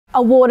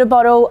A water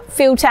bottle,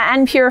 filter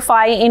and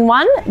purifier in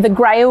one, the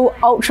Grayl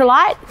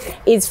Ultralight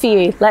is for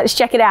you. Let's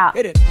check it out.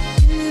 Hit it.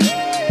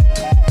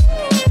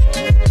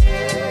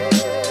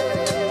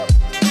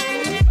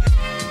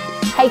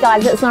 Hey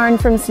guys, it's Lauren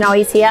from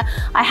Snowy's here.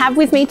 I have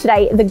with me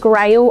today the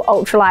Grayl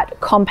Ultralight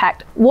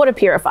Compact Water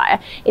Purifier.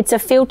 It's a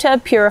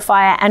filter,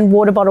 purifier and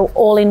water bottle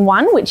all in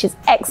one, which is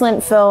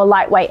excellent for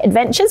lightweight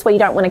adventures where you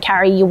don't want to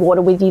carry your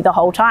water with you the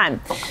whole time.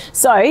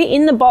 So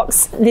in the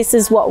box, this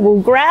is what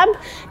we'll grab,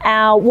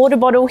 our water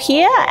bottle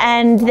here,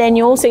 and then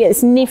you also get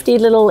this nifty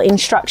little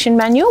instruction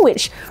manual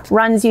which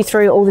runs you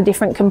through all the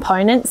different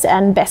components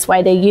and best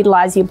way to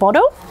utilize your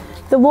bottle.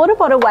 The water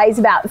bottle weighs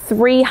about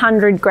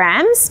 300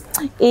 grams.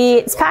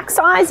 Its pack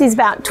size is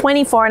about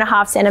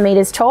 24.5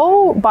 centimeters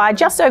tall by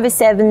just over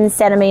 7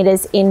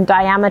 centimeters in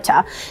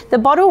diameter. The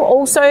bottle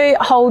also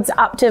holds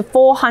up to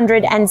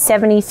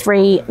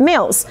 473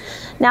 mils.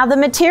 Now the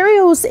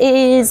materials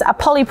is a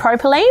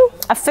polypropylene,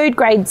 a food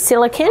grade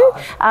silicone,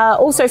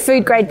 also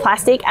food grade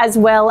plastic, as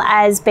well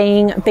as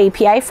being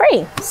BPA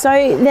free. So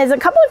there's a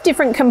couple of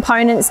different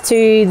components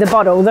to the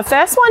bottle. The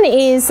first one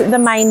is the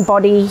main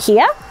body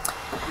here.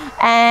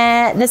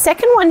 The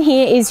second one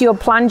here is your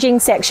plunging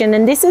section,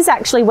 and this is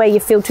actually where your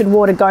filtered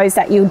water goes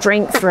that you'll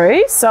drink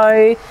through. So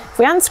if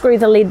we unscrew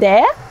the lid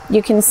there,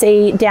 you can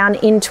see down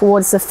in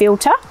towards the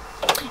filter.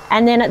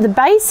 And then at the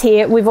base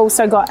here, we've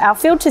also got our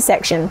filter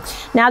section.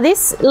 Now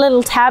this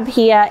little tab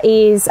here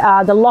is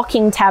the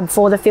locking tab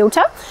for the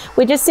filter.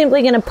 We're just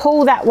simply going to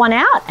pull that one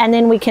out and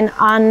then we can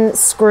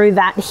unscrew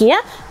that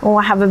here and we'll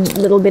have a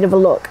little bit of a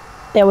look.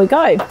 There we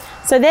go.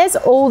 So there's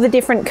all the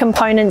different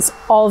components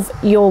of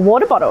your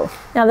water bottle.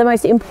 Now the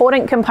most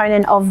important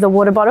component of the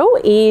water bottle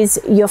is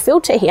your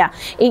filter here.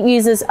 It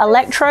uses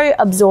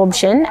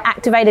electro-absorption,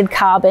 activated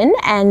carbon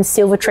and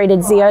silver treated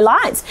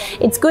zeolites.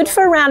 It's good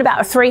for around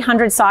about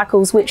 300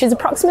 cycles, which is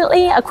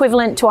approximately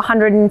equivalent to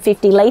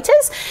 150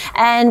 litres,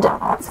 and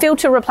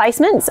filter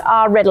replacements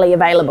are readily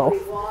available.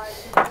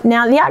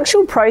 Now the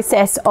actual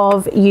process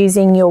of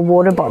using your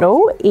water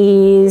bottle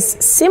is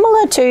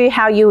similar to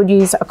how you would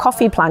use a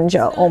coffee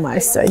plunger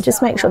almost. So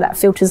just make sure that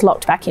filter's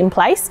locked back in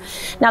place.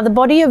 Now the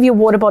body of your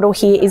water bottle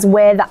here is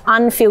where the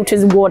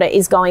unfiltered water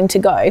is going to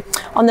go.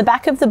 On the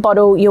back of the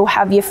bottle you'll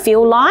have your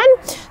fill line.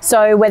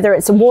 So whether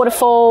it's a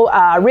waterfall,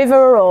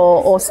 river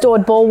or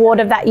stored bore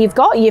water that you've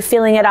got, you're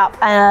filling it up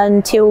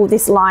until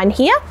this line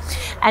here.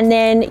 And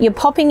then you're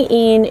popping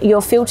in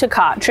your filter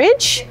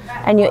cartridge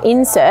and your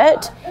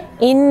insert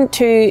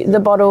into the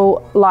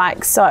bottle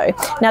like so.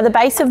 Now the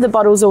base of the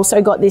bottle's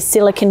also got this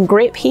silicone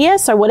grip here,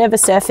 so whatever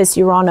surface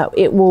you're on,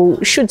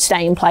 it should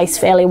stay in place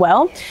fairly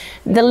well.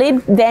 The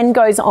lid then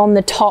goes on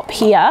the top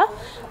here.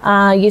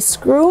 You're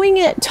screwing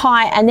it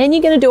tight and then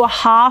you're going to do a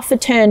half a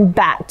turn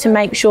back to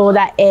make sure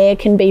that air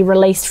can be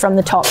released from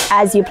the top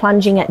as you're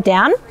plunging it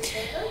down.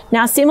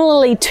 Now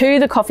similarly to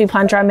the coffee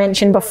plunger I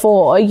mentioned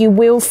before, you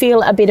will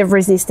feel a bit of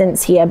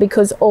resistance here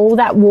because all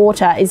that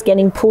water is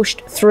getting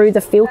pushed through the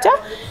filter.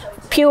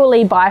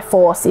 Purely by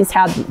force is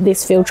how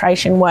this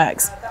filtration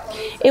works.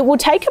 It will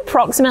take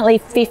approximately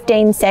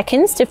 15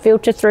 seconds to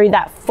filter through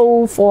that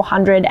full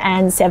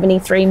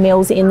 473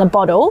 mils in the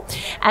bottle,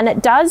 and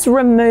it does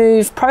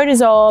remove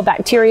protozoa,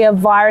 bacteria,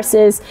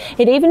 viruses.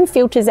 It even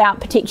filters out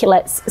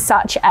particulates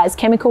such as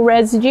chemical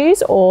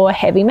residues or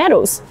heavy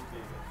metals.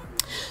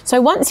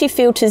 So once your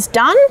filter's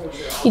done,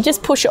 you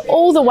just push it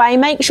all the way.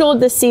 Make sure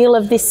the seal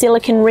of this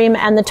silicone rim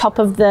and the top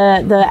of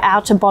the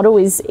outer bottle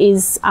is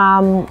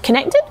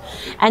connected.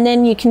 And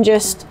then you can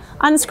just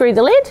unscrew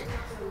the lid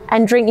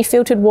and drink your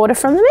filtered water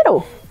from the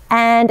middle.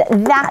 And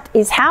that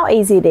is how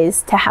easy it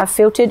is to have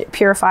filtered,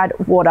 purified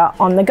water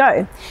on the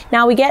go.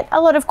 Now we get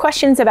a lot of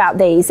questions about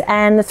these,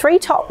 and the three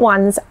top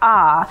ones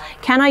are,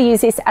 can I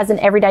use this as an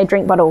everyday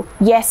drink bottle?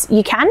 Yes,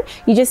 you can.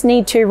 You just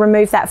need to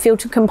remove that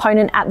filter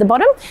component at the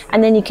bottom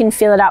and then you can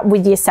fill it up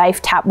with your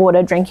safe tap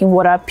water, drinking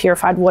water,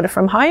 purified water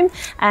from home,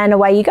 and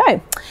away you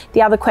go.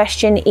 The other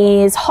question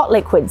is hot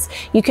liquids.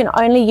 You can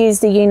only use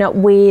the unit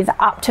with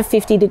up to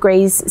 50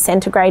 degrees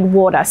centigrade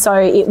water, so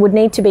it would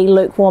need to be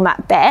lukewarm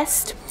at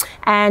best.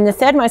 And the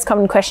third most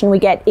common question we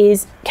get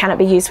is, can it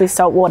be used with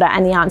salt water?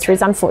 And the answer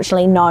is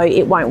unfortunately no,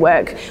 it won't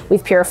work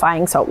with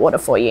purifying salt water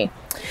for you.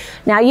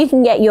 Now you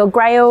can get your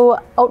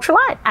Grayl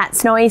Ultralight at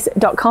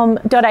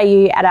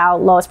snowys.com.au at our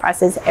lowest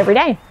prices every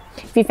day.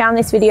 If you found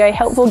this video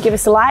helpful, give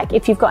us a like.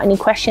 If you've got any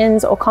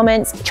questions or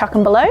comments, chuck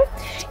them below.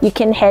 You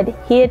can head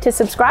here to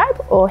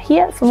subscribe or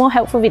here for more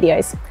helpful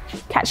videos.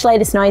 Catch you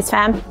later, Snowy's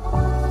fam.